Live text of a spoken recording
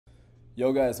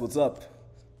Yo guys, what's up?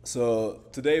 So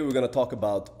today we're gonna talk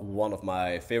about one of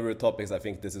my favorite topics. I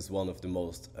think this is one of the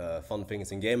most fun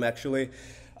things in game actually.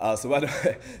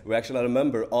 We actually had a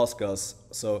member ask us,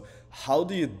 so how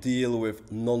do you deal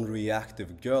with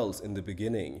non-reactive girls in the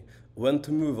beginning? When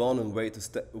to move on and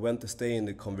when to stay in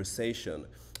the conversation?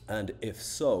 And if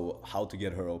so, how to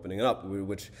get her opening up?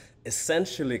 Which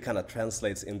essentially kind of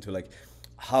translates into like,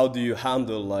 how do you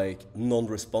handle like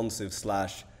non-responsive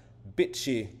slash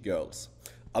bitchy girls?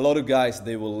 A lot of guys,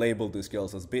 they will label these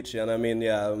girls as bitchy, and I mean,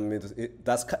 yeah, I mean,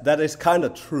 that is kind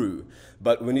of true.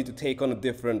 But we need to take on a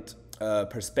different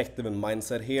perspective and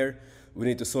mindset here. We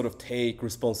need to sort of take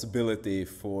responsibility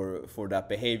for that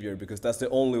behavior, because that's the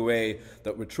only way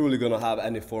that we're truly going to have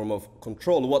any form of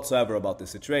control whatsoever about the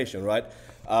situation, right?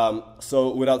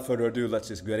 So without further ado, let's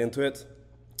just get into it.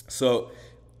 So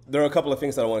there are a couple of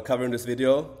things that I want to cover in this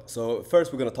video. So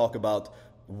first, we're going to talk about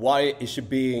why is she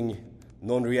being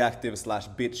non-reactive slash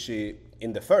bitchy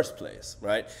in the first place,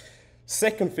 right?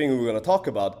 Second thing we're going to talk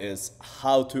about is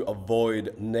how to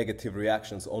avoid negative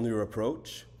reactions on your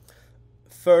approach.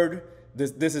 Third,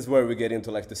 this is where we get into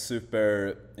like the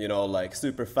super, like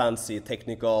super fancy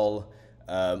technical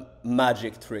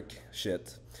magic trick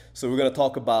shit. So we're going to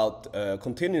talk about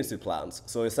contingency plans.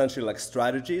 So essentially like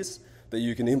strategies that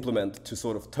you can implement to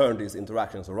sort of turn these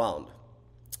interactions around.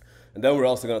 And then we're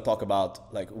also going to talk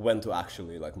about like when to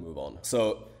actually like move on.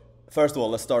 So first of all,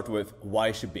 let's start with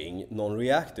why she being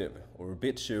non-reactive or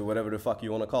bitchy or whatever the fuck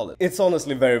you want to call it. It's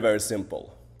honestly very, very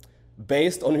simple.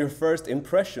 Based on your first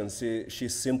impression, she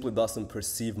simply doesn't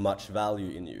perceive much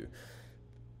value in you.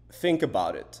 Think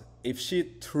about it. If she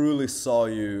truly saw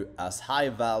you as high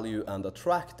value and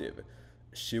attractive,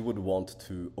 she would want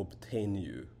to obtain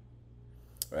you,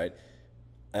 right?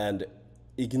 And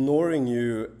ignoring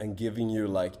you and giving you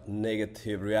like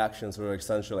negative reactions, or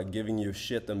essentially like giving you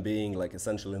shit and being like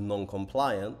essentially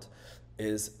non-compliant,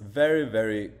 is very,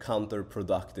 very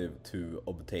counterproductive to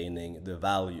obtaining the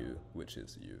value, which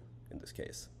is you in this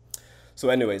case. So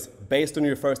anyways, based on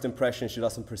your first impression, she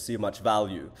doesn't perceive much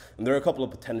value. And there are a couple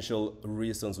of potential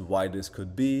reasons why this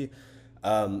could be.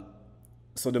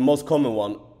 So the most common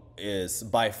one is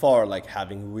by far like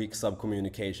having weak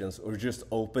sub-communications, or just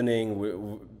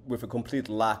opening with a complete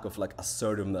lack of like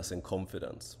assertiveness and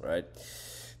confidence, right?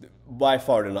 By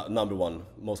far the number one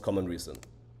most common reason.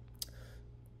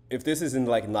 If this is in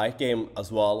like night game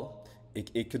as well,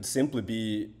 it could simply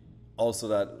be also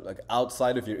that like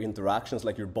outside of your interactions,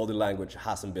 like your body language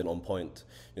hasn't been on point.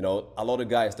 A lot of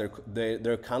guys,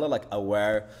 they're kind of like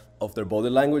aware of their body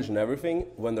language and everything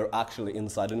when they're actually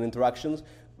inside an interactions,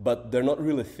 but they're not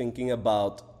really thinking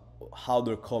about how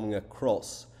they're coming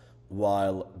across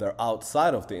while they're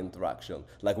outside of the interaction,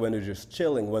 like when they're just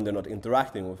chilling, when they're not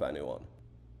interacting with anyone.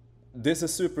 This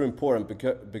is super important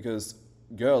because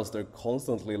girls, they're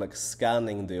constantly like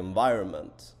scanning the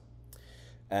environment,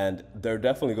 and they're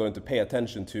definitely going to pay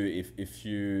attention to if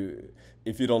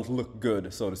you don't look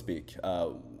good, so to speak,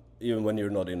 even when you're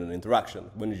not in an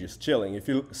interaction, when you're just chilling. If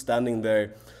you're standing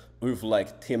there with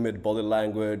like timid body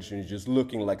language and you're just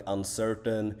looking like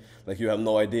uncertain, like you have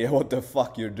no idea what the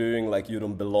fuck you're doing, like you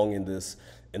don't belong in this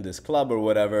club or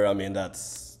whatever, I mean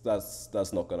that's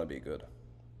not gonna be good.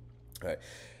 Right.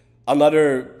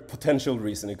 Another potential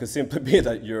reason, it could simply be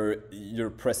that your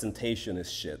presentation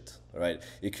is shit, right?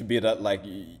 It could be that like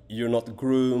you're not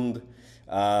groomed,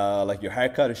 like your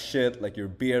haircut is shit, like your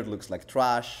beard looks like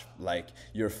trash, like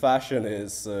your fashion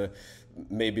is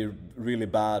maybe really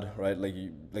bad, right? Like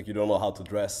you don't know how to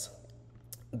dress.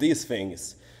 These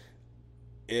things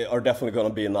are definitely going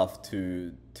to be enough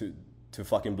to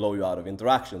fucking blow you out of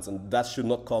interactions, and that should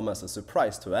not come as a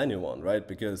surprise to anyone, right?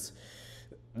 Because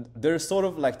there's sort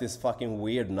of like this fucking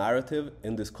weird narrative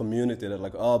in this community that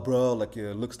like, oh bro, like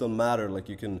looks don't matter, like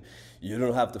you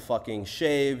don't have to fucking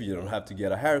shave, you don't have to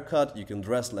get a haircut, you can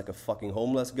dress like a fucking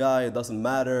homeless guy, it doesn't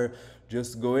matter,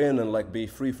 just go in and like be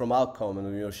free from outcome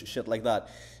and shit like that.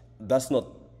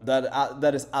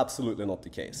 That is absolutely not the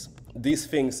case. These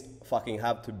things fucking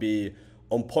have to be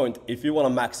on point if you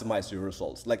want to maximize your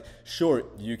results. Like sure,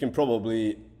 you can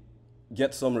probably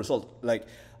get some results. Like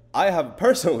I have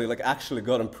personally like actually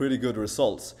gotten pretty good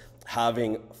results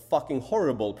having fucking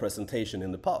horrible presentation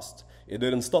in the past. It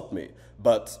didn't stop me,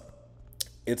 but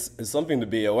it's something to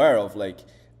be aware of. Like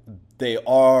it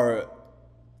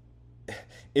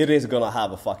is gonna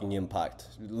have a fucking impact.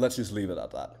 Let's just leave it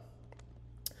at that.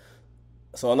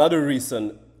 So another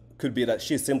reason could be that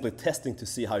she's simply testing to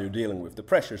see how you're dealing with the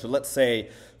pressure. So let's say,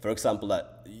 for example,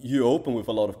 that you open with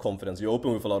a lot of confidence, you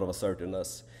open with a lot of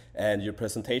assertiveness, and your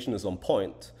presentation is on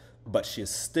point, but she's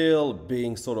still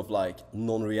being sort of like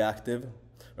non-reactive,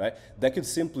 right? That could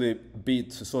simply be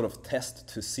to sort of test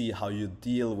to see how you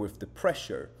deal with the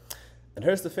pressure. And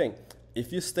here's the thing,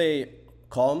 if you stay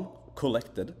calm,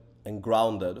 collected, and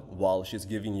grounded while she's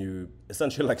giving you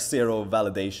essentially like zero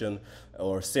validation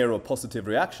or zero positive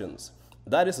reactions,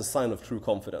 that is a sign of true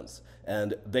confidence.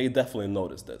 And they definitely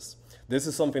notice this. This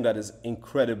is something that is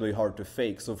incredibly hard to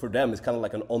fake. So for them, it's kind of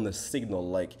like an honest signal,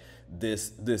 like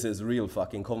this is real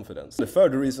fucking confidence. The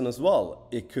third reason as well,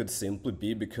 it could simply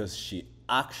be because she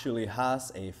actually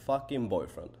has a fucking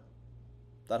boyfriend.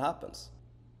 That happens.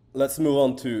 Let's move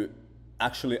on to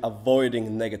actually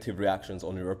avoiding negative reactions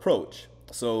on your approach.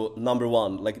 So number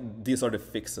one, like these are the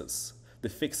fixes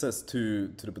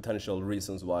to the potential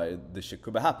reasons why this shit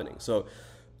could be happening. So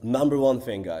number one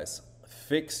thing, guys,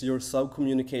 fix your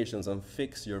sub-communications and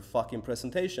fix your fucking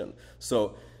presentation.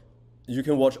 So you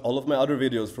can watch all of my other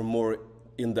videos for more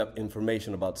in-depth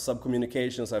information about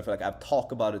sub-communications. I feel like I've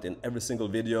talked about it in every single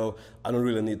video. I don't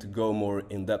really need to go more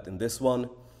in-depth in this one.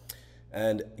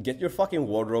 And get your fucking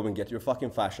wardrobe and get your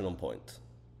fucking fashion on point.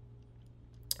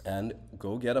 And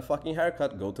go get a fucking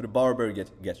haircut, go to the barber,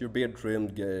 get your beard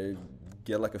trimmed,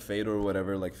 get like a fade or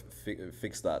whatever, like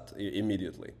fix that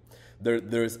immediately.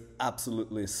 There's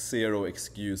absolutely zero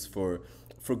excuse for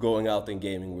going out and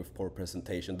gaming with poor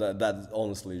presentation. That's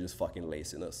honestly just fucking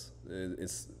laziness.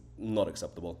 It's not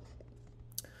acceptable.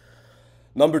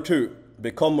 Number two,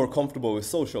 become more comfortable with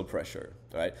social pressure,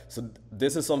 right? So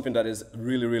this is something that is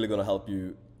really, really gonna help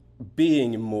you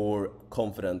being more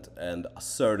confident and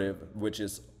assertive, which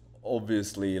is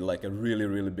obviously like a really,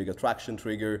 really big attraction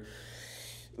trigger.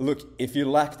 Look, if you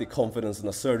lack the confidence and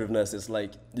assertiveness, it's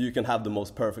like you can have the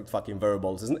most perfect fucking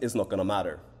verbals. It's not gonna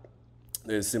matter.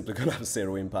 It's simply gonna have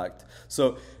zero impact.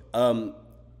 So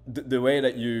the way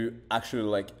that you actually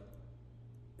like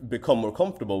become more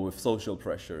comfortable with social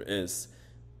pressure is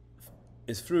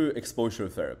through exposure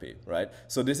therapy, right?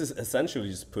 So this is essentially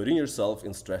just putting yourself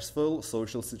in stressful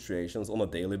social situations on a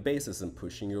daily basis and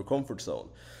pushing your comfort zone.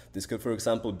 This could, for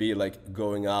example, be like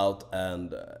going out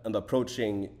and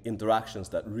approaching interactions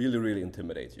that really, really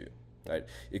intimidate you, right?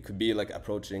 It could be like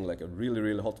approaching like a really,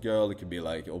 really hot girl. It could be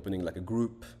like opening like a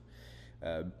group.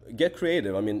 Get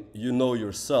creative. I mean, you know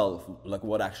yourself, like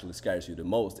what actually scares you the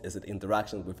most. Is it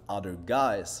interactions with other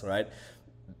guys, right?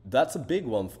 That's a big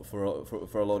one for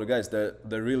a lot of guys.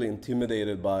 They're really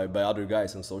intimidated by other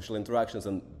guys and social interactions,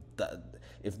 and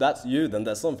if that's you, then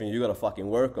that's something you gotta fucking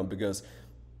work on, because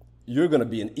you're gonna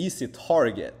be an easy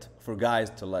target for guys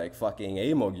to like fucking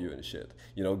amog you and shit.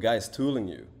 You know, guys tooling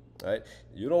you, right?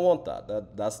 You don't want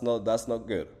that. That's not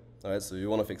good. All right, so you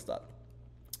wanna fix that.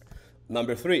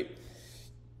 Number three,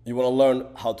 you want to learn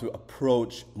how to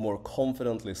approach more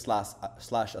confidently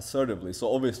slash assertively.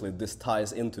 So obviously this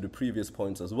ties into the previous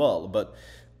points as well, but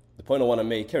the point I want to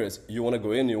make here is you want to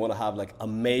go in, you want to have like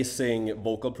amazing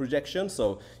vocal projection.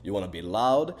 So you want to be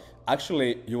loud.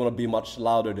 Actually, you want to be much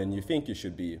louder than you think you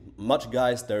should be. Much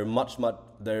guys, they're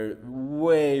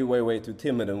way too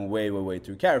timid and way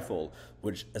too careful,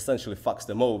 which essentially fucks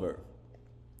them over.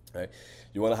 Right?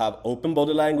 You want to have open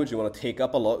body language, you want to take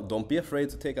up a lot, don't be afraid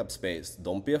to take up space,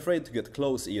 don't be afraid to get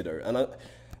close either. And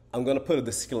I'm going to put a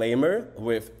disclaimer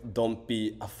with don't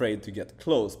be afraid to get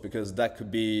close, because that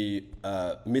could be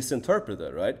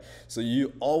misinterpreted, right? So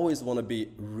you always want to be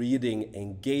reading,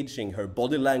 engaging her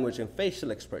body language and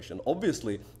facial expression.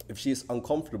 Obviously, if she's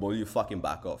uncomfortable, you fucking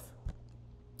back off.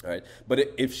 Right? But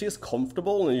if she's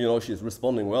comfortable and you know she's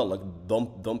responding well, like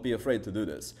don't be afraid to do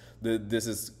this. This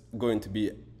is going to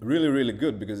be really, really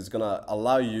good, because it's gonna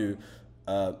allow you.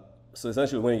 So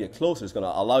essentially, when you get closer, it's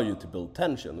gonna allow you to build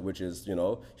tension, which is, you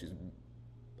know,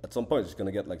 at some point she's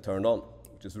gonna get like turned on,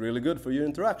 which is really good for your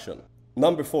interaction.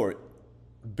 Number four,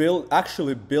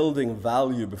 actually building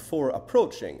value before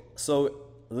approaching. So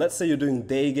let's say you're doing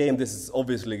day game, this is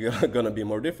obviously gonna be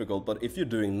more difficult, but if you're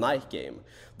doing night game,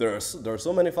 there are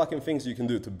so many fucking things you can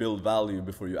do to build value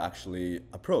before you actually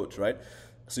approach, right?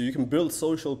 So you can build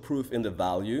social proof in the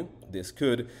value. This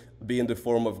could be in the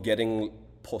form of getting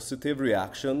positive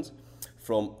reactions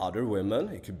from other women.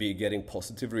 It could be getting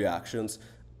positive reactions,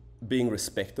 being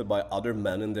respected by other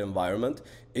men in the environment.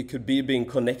 It could be being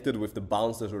connected with the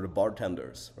bouncers or the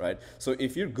bartenders, right? So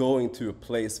if you're going to a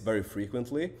place very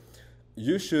frequently,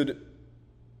 you should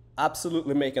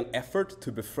absolutely make an effort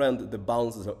to befriend the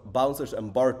bouncers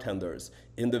and bartenders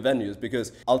in the venues,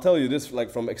 because I'll tell you this like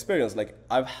from experience, like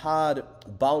I've had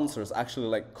bouncers actually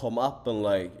like come up and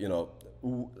like, you know,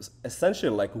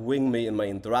 essentially like wing me in my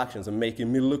interactions and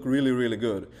making me look really, really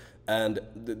good. And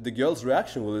the girl's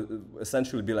reaction will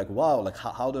essentially be like, wow, like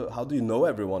how do you know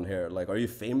everyone here? Like, are you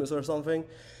famous or something?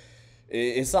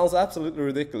 It sounds absolutely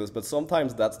ridiculous, but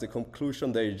sometimes that's the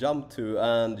conclusion they jump to,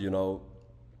 and you know,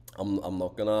 I'm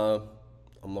not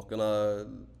gonna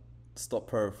stop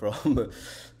her from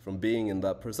from being in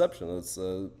that perception. It's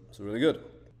really good.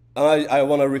 And I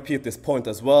want to repeat this point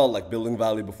as well, like building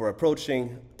value before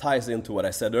approaching ties into what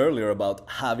I said earlier about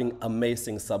having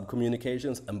amazing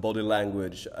sub-communications and body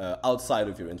language outside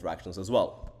of your interactions as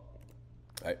well.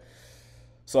 Right?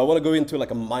 So I want to go into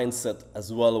like a mindset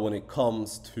as well when it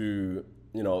comes to,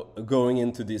 you know, going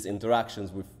into these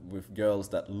interactions with girls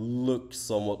that look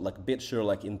somewhat like bitchy or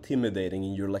like intimidating,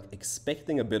 and you're like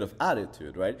expecting a bit of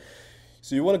attitude, right?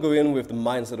 So you want to go in with the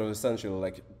mindset of essentially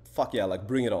like, fuck yeah, like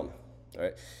bring it on,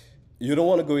 right? You don't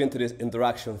want to go into this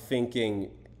interaction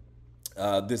thinking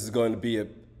this is going to be a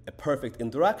perfect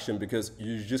interaction, because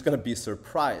you're just going to be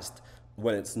surprised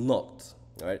when it's not,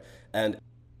 right? And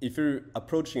if you're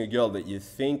approaching a girl that you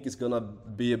think is going to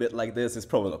be a bit like this, it's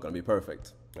probably not going to be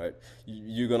perfect, right?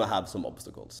 You're going to have some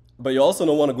obstacles. But you also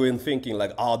don't want to go in thinking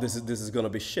like, oh, this is going to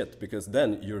be shit, because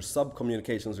then your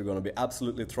sub-communications are going to be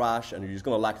absolutely trash, and you're just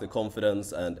going to lack the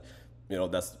confidence, and, you know,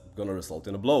 that's going to result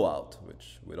in a blowout,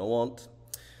 which we don't want.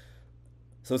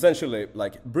 So essentially,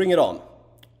 like, bring it on.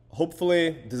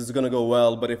 Hopefully this is gonna go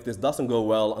well, but if this doesn't go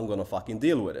well, I'm gonna fucking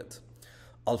deal with it.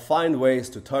 I'll find ways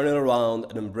to turn it around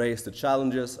and embrace the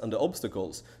challenges and the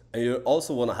obstacles. And you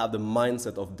also wanna have the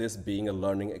mindset of this being a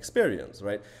learning experience,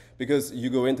 right? Because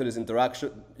you go into this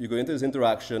interaction,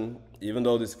 even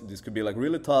though this could be like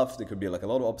really tough, there could be like a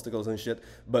lot of obstacles and shit,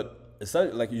 but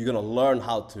essentially, like, you're gonna learn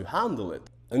how to handle it.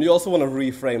 And you also wanna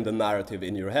reframe the narrative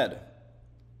in your head.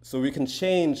 So we can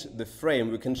change the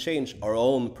frame, we can change our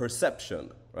own perception,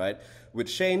 right? We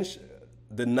change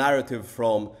the narrative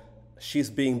from she's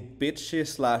being bitchy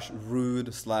 /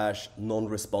 rude /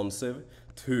 non-responsive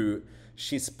to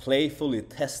she's playfully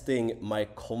testing my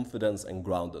confidence and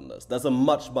groundedness. That's a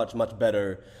much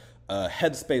better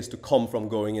headspace to come from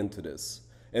going into this.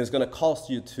 And it's gonna cost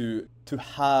you to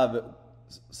have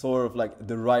sort of like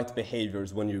the right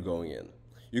behaviors when you're going in.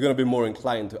 You're gonna be more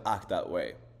inclined to act that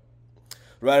way.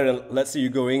 Rather than, let's say you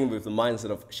go in with the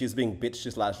mindset of she's being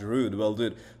bitchy / rude, well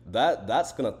dude,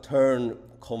 that's gonna turn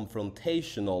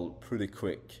confrontational pretty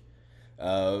quick.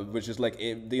 Which is like,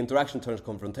 if the interaction turns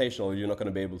confrontational, you're not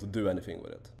gonna be able to do anything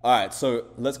with it. Alright, so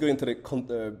let's go into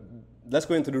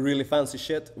the really fancy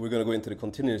shit. We're gonna go into the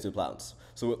contingency plans.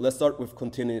 So let's start with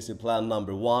contingency plan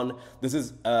number 1. This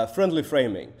is friendly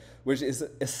framing, which is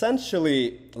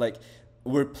essentially like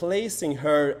we're placing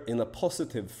her in a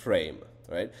positive frame.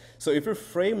 Right? So if you're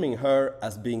framing her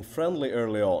as being friendly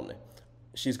early on,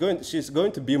 she's going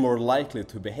to be more likely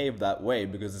to behave that way,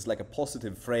 because it's like a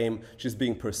positive frame. She's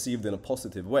being perceived in a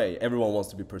positive way. Everyone wants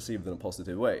to be perceived in a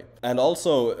positive way. And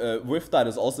also with that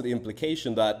is also the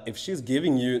implication that if she's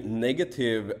giving you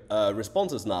negative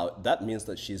responses now, that means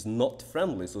that she's not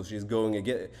friendly. So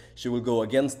she will go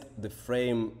against the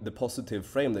frame, the positive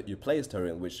frame that you placed her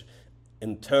in, which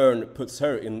in turn puts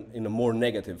her in a more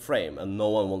negative frame, and no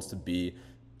one wants to be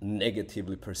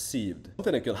negatively perceived.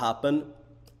 Something that could happen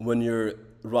when you're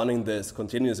running this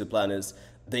contingency plan is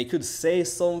they could say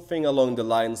something along the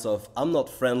lines of, I'm not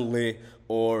friendly,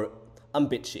 or I'm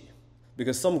bitchy.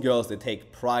 Because some girls, they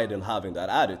take pride in having that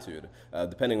attitude,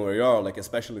 depending where you are, like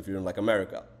especially if you're in like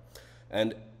America.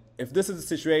 And if this is the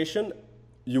situation,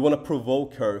 you want to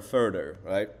provoke her further,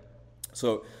 right?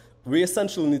 So we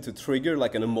essentially need to trigger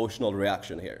like an emotional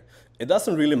reaction here. It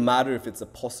doesn't really matter if it's a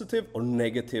positive or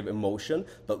negative emotion,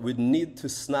 but we need to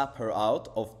snap her out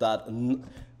of that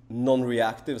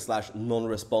non-reactive /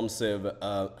 non-responsive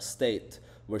state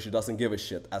where she doesn't give a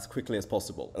shit as quickly as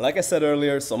possible. And like I said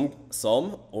earlier,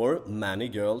 some or many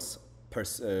girls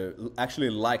actually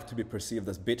like to be perceived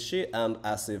as bitchy and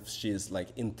as if she's like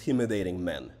intimidating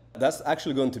men. That's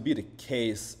actually going to be the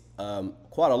case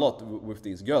quite a lot with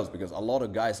these girls, because a lot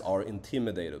of guys are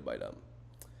intimidated by them.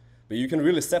 But you can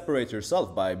really separate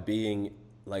yourself by being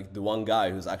like the one guy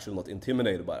who's actually not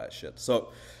intimidated by that shit. So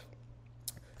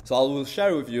I will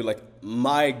share with you like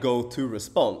my go-to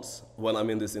response when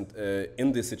I'm in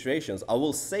these situations. I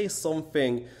will say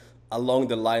something along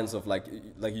the lines of like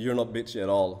you're not bitchy at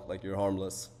all, like you're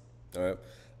harmless. All right?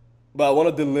 But I want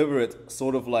to deliver it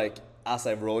sort of like as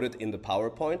I wrote it in the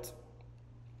PowerPoint,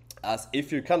 as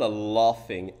if you're kind of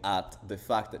laughing at the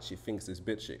fact that she thinks it's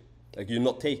bitchy. Like you're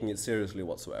not taking it seriously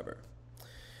whatsoever.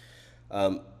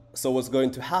 So what's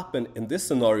going to happen in this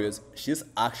scenario is she's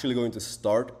actually going to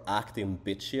start acting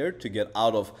bitchier to get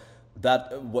out of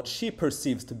that, what she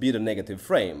perceives to be the negative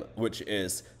frame, which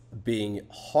is being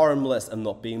harmless and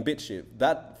not being bitchy.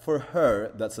 That, for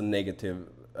her, that's a negative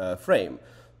frame.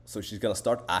 So she's gonna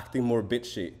start acting more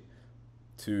bitchy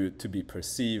to be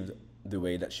perceived the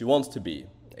way that she wants to be,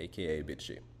 aka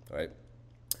bitchy, right?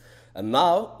 And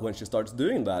now, when she starts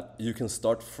doing that, you can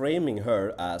start framing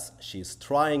her as she's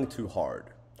trying too hard,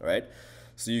 right?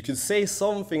 So you could say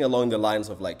something along the lines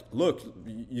of like, look,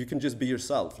 you can just be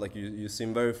yourself. Like you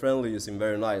seem very friendly, you seem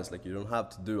very nice. Like you don't have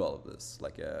to do all of this.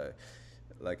 Like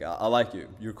I like you,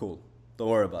 you're cool. Don't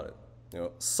worry about it. You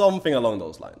know, something along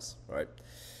those lines, right?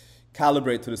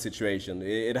 Calibrate to the situation.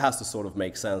 It has to sort of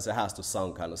make sense. It has to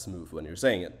sound kind of smooth when you're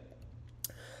saying it.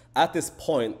 At this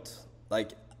point,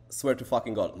 like, swear to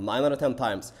fucking God, 9 out of 10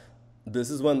 times, this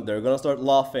is when they're gonna start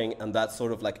laughing, and that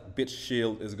sort of like bitch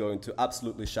shield is going to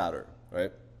absolutely shatter,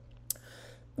 right?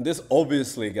 This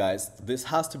obviously, guys, this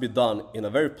has to be done in a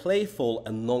very playful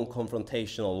and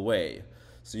non-confrontational way.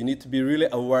 So you need to be really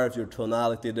aware of your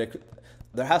tonality.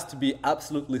 There has to be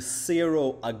absolutely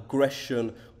zero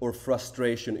aggression or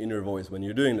frustration in your voice when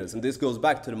you're doing this. And this goes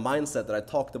back to the mindset that I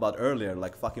talked about earlier,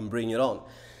 like fucking bring it on.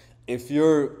 If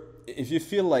you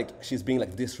feel like she's being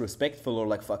like disrespectful or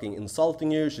like fucking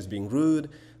insulting you, she's being rude,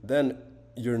 then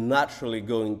you're naturally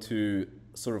going to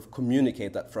sort of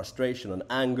communicate that frustration and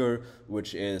anger,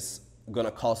 which is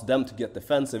gonna cause them to get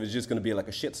defensive. It's just gonna be like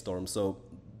a shitstorm. So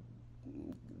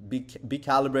be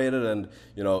calibrated and,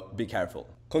 you know, be careful.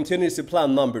 Contingency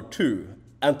plan number 2,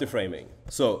 anti-framing.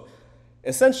 So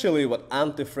essentially what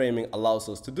anti-framing allows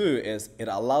us to do is it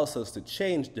allows us to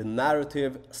change the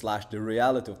narrative / the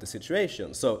reality of the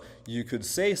situation. So you could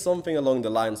say something along the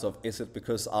lines of, is it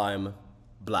because I'm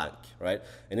blank, right?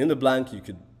 And in the blank you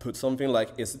could put something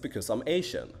like, is it because I'm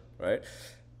Asian, right?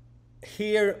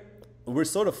 Here we're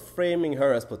sort of framing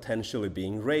her as potentially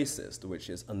being racist, which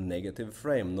is a negative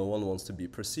frame. No one wants to be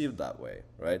perceived that way,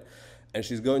 right? And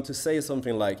she's going to say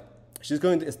something like, she's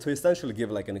going to essentially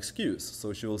give like an excuse.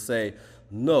 So she will say,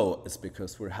 no, it's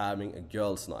because we're having a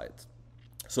girls' night.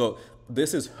 So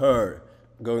this is her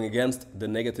going against the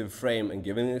negative frame and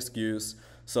giving an excuse.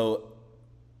 So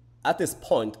at this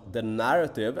point, the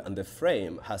narrative and the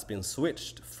frame has been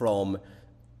switched from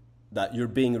that you're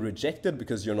being rejected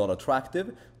because you're not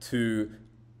attractive to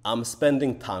I'm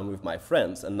spending time with my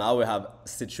friends. And now we have a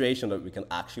situation that we can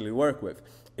actually work with.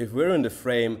 If we're in the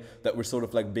frame that we're sort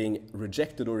of like being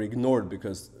rejected or ignored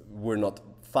because we're not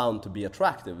found to be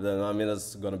attractive, then I mean,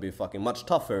 it's gonna be fucking much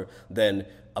tougher than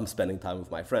I'm spending time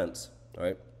with my friends,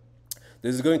 right?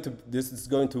 This is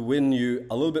going to win you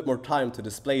a little bit more time to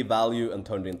display value and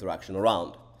turn the interaction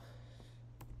around.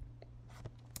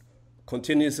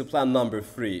 Contingency plan number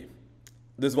 3.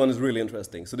 This one is really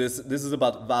interesting. So this is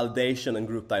about validation and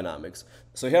group dynamics.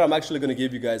 So here I'm actually going to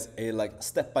give you guys a like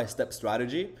step-by-step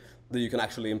strategy that you can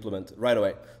actually implement right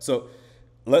away. So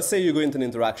let's say you go into an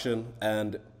interaction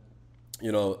and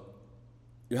you know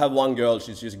you have one girl,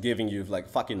 she's just giving you like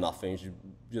fucking nothing. She's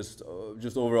just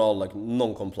overall like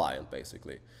non-compliant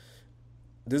basically.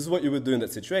 This is what you would do in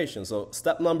that situation. So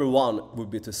step number 1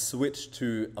 would be to switch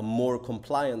to a more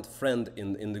compliant friend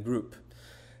in the group.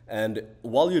 And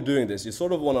while you're doing this, you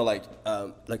sort of want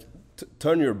to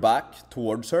turn your back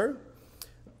towards her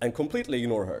and completely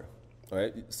ignore her,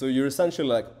 right? So you're essentially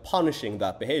like punishing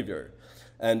that behavior,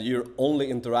 and you're only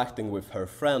interacting with her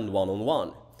friend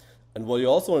one-on-one. And what you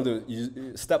also want to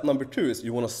do, step number 2 is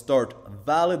you want to start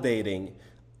validating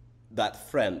that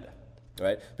friend,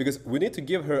 right? Because we need to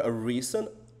give her a reason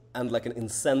and like an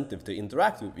incentive to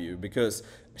interact with you, because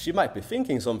she might be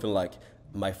thinking something like,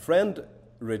 my friend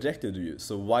rejected you,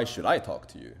 so why should I talk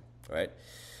to you, right?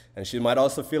 And she might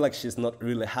also feel like she's not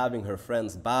really having her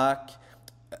friends back.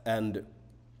 And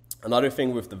another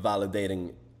thing with the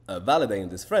validating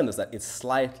this friend is that it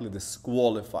slightly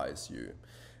disqualifies you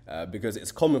because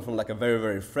it's coming from like a very,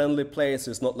 very friendly place.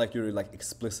 It's not like you're like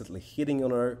explicitly hitting on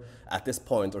her at this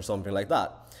point or something like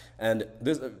that. And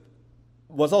this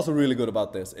what's also really good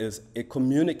about this is it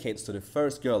communicates to the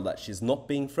first girl that she's not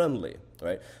being friendly,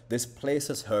 right? This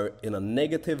places her in a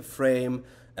negative frame,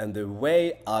 and the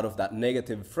way out of that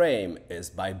negative frame is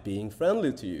by being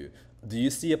friendly to you. Do you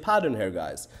see a pattern here,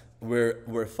 guys?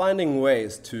 We're finding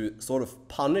ways to sort of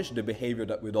punish the behavior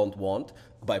that we don't want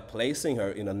by placing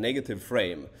her in a negative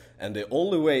frame. And the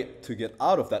only way to get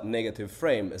out of that negative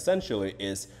frame, essentially,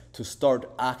 is to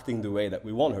start acting the way that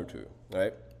we want her to,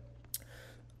 right?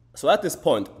 So at this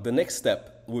point, the next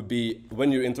step would be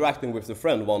when you're interacting with the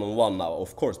friend one-on-one now,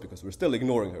 of course, because we're still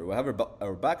ignoring her. We have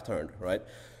our back turned, right?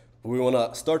 We want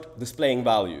to start displaying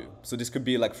value. So this could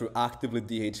be like through actively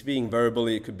DHVing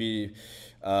verbally. It could be,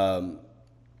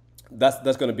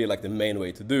 that's going to be like the main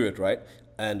way to do it, right?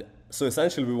 And so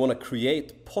essentially we want to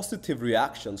create positive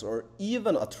reactions or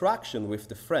even attraction with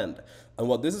the friend. And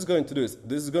what this is going to do is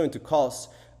this is going to cause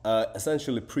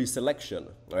essentially pre-selection,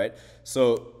 right?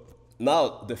 So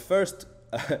now the first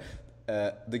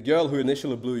the girl who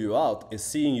initially blew you out is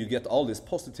seeing you get all this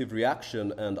positive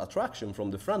reaction and attraction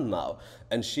from the friend now,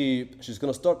 and she's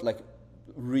gonna start like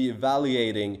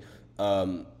reevaluating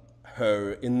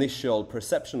her initial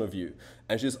perception of you,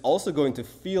 and she's also going to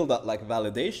feel that like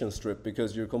validation strip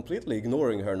because you're completely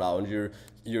ignoring her now, and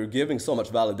you're giving so much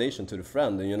validation to the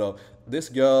friend. And you know, this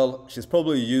girl, she's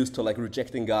probably used to like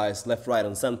rejecting guys left, right,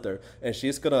 and center, and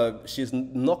she's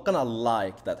not gonna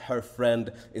like that her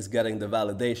friend is getting the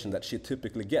validation that she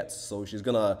typically gets. So she's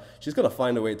gonna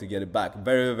find a way to get it back.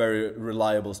 Very, very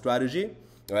reliable strategy,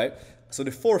 right? So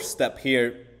the fourth step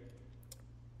here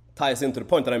ties into the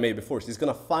point that I made before. She's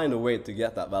gonna find a way to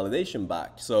get that validation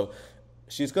back. So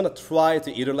she's gonna try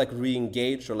to either like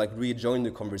re-engage or like rejoin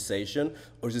the conversation,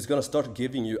 or she's gonna start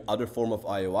giving you other form of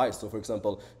IOI. So for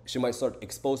example, she might start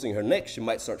exposing her neck, she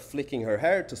might start flicking her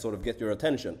hair to sort of get your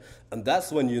attention. And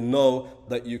that's when you know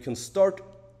that you can start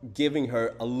giving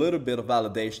her a little bit of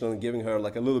validation and giving her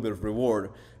like a little bit of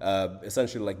reward,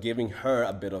 essentially like giving her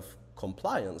a bit of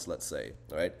compliance, let's say,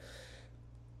 right?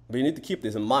 But you need to keep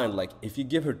this in mind, like if you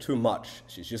give her too much,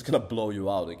 she's just gonna blow you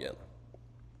out again,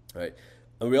 right?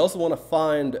 And we also wanna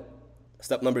find,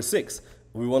 step number 6,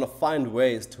 we wanna find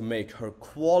ways to make her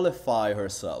qualify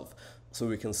herself so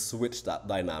we can switch that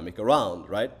dynamic around,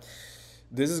 right?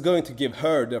 This is going to give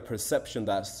her the perception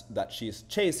that she's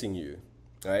chasing you,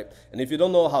 right? And if you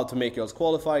don't know how to make girls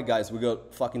qualify, guys, we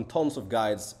got fucking tons of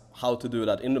guides how to do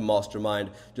that in the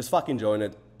mastermind. Just fucking join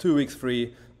it, 2 weeks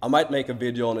free. I might make a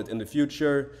video on it in the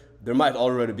future. There might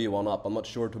already be one up, I'm not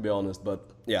sure to be honest,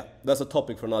 but yeah, that's a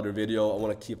topic for another video. I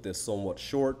want to keep this somewhat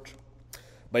short.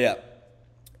 But yeah,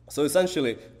 so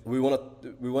essentially we want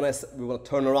to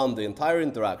turn around the entire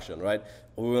interaction, right?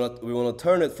 We want to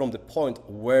turn it from the point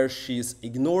where she's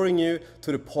ignoring you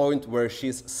to the point where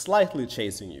she's slightly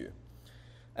chasing you.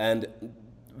 And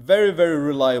very, very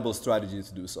reliable strategy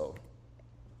to do so.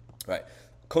 Right.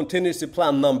 Contingency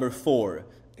plan number 4.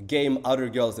 Game other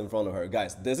girls in front of her.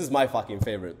 Guys, this is my fucking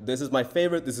favorite. This is my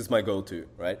favorite. This is my go-to,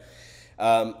 right?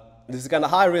 This is kind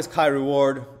of high risk, high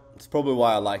reward. It's probably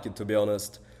why I like it, to be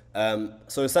honest.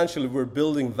 So essentially, we're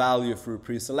building value through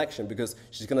pre-selection because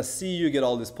she's gonna see you get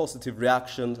all this positive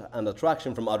reaction and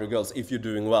attraction from other girls if you're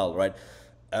doing well, right?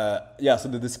 Yeah, so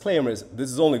the disclaimer is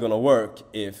this is only gonna work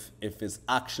if it's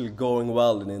actually going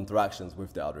well in interactions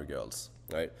with the other girls,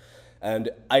 right?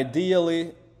 And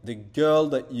ideally, the girl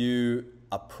that you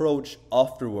approach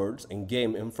afterwards in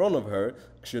game in front of her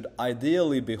should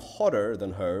ideally be hotter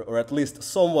than her, or at least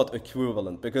somewhat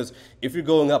equivalent, because if you're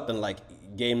going up and like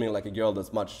gaming like a girl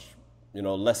that's much, you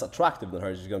know, less attractive than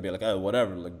her, she's gonna be like, oh,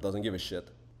 whatever, like doesn't give a shit.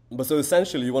 But so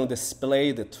essentially you want to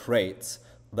display the traits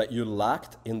that you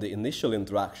lacked in the initial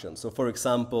interaction. So for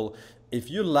example, if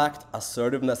you lacked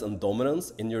assertiveness and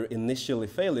dominance in your initially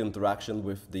failed interaction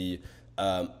with the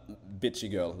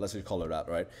bitchy girl, let's just call her that,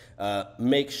 right?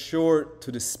 Make sure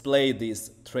to display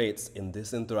these traits in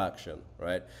this interaction,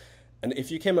 right? And if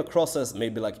you came across as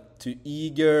maybe like too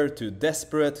eager, too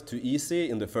desperate, too easy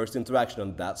in the first interaction,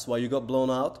 and that's why you got blown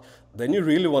out, then you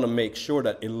really want to make sure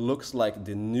that it looks like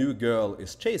the new girl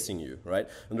is chasing you, right?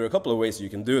 And there are a couple of ways you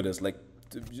can do this, like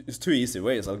it's 2 easy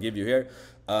ways I'll give you here.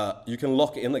 You can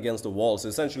lock in against the wall, so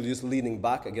essentially just leaning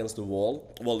back against the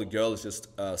wall while the girl is just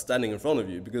standing in front of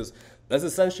you, because that's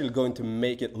essentially going to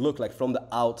make it look like from the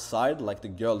outside like the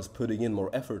girl is putting in more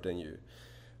effort than you.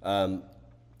 And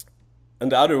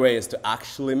the other way is to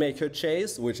actually make her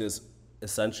chase, which is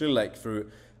essentially like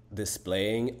through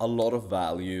displaying a lot of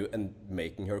value and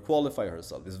making her qualify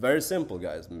herself. It's very simple,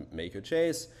 guys. Make her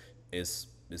chase is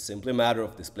simply a matter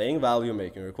of displaying value,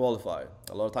 making her qualify.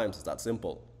 A lot of times it's that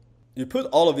simple. You put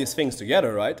all of these things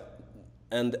together, right?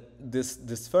 And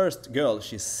this first girl,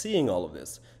 she's seeing all of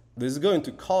this. This is going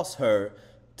to cause her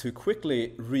to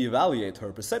quickly reevaluate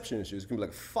her perception. She's going to be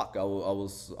like, fuck, I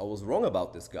was wrong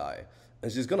about this guy.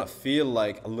 And she's going to feel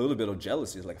like a little bit of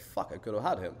jealousy. It's like, fuck, I could have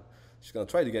had him. She's going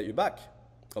to try to get you back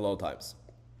a lot of times.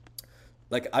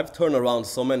 Like, I've turned around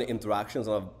so many interactions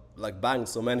and I've like banged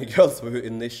so many girls who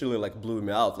initially like blew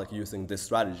me out, like using this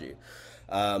strategy.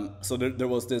 So there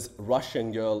was this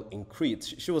Russian girl in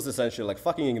Crete. She was essentially like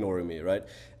fucking ignoring me, right?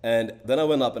 And then I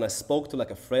went up and I spoke to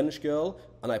like a French girl,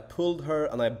 and I pulled her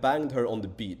and I banged her on the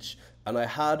beach. And I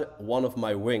had one of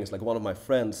my wings, like one of my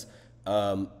friends,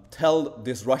 tell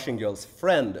this Russian girl's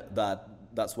friend that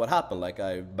that's what happened. Like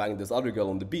I banged this other girl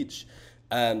on the beach.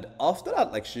 And after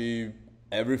that, like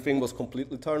everything was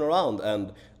completely turned around,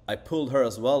 and I pulled her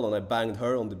as well, and I banged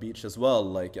her on the beach as well,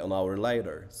 like an hour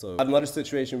later. So I had another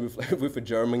situation with a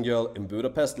German girl in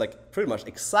Budapest, like pretty much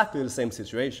exactly the same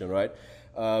situation, right?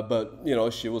 But you know,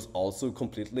 she was also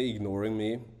completely ignoring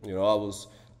me. You know,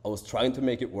 I was trying to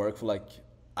make it work for like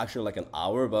actually like an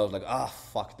hour, but I was like,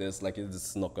 fuck this, like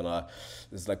it's not gonna,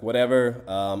 it's like whatever,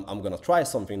 I'm gonna try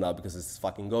something now because it's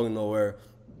fucking going nowhere.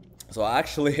 So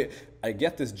I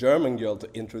get this German girl to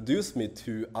introduce me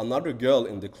to another girl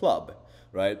in the club,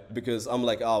 right? Because I'm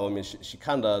like, I mean, she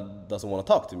kinda doesn't want to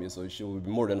talk to me, so she will be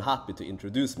more than happy to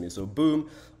introduce me. So boom,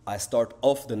 I start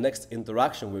off the next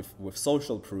interaction with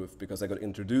social proof because I got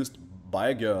introduced by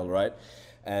a girl, right?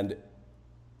 And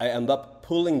I end up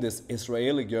pulling this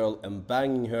Israeli girl and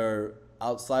banging her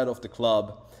outside of the club.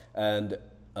 And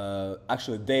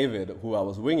actually David, who I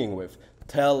was winging with,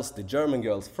 tells the German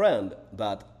girl's friend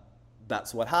that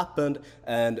that's what happened,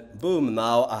 and boom,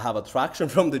 now I have attraction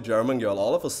from the German girl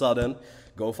all of a sudden,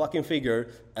 go fucking figure,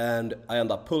 and I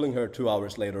end up pulling her 2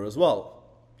 hours later as well.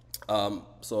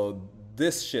 So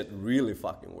this shit really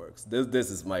fucking works. This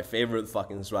is my favorite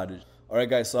fucking strategy. Alright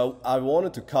guys, so I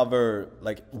wanted to cover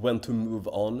like when to move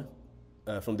on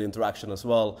from the interaction as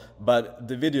well, but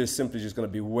the video is simply just going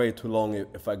to be way too long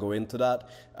if I go into that,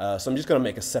 so I'm just going to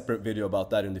make a separate video about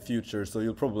that in the future, so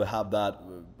you'll probably have that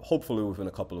hopefully within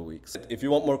a couple of weeks. If you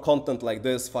want more content like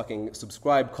this, fucking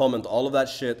subscribe, comment, all of that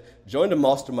shit. Join the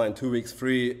Mastermind, 2 weeks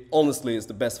free. Honestly, it's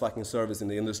the best fucking service in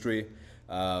the industry.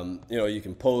 You know, you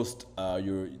can post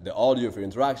the audio for your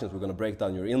interactions. We're going to break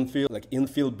down your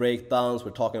infield breakdowns.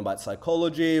 We're talking about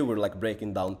psychology. We're like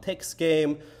breaking down text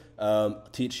game,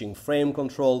 teaching frame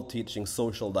control, teaching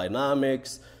social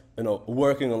dynamics, you know,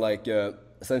 working on like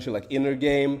essentially like inner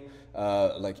game,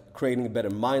 like creating better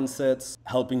mindsets,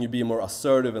 helping you be more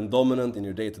assertive and dominant in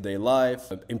your day-to-day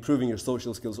life, improving your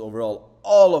social skills overall,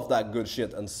 all of that good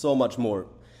shit and so much more.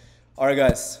 All right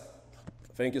guys,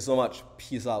 thank you so much.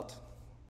 Peace out.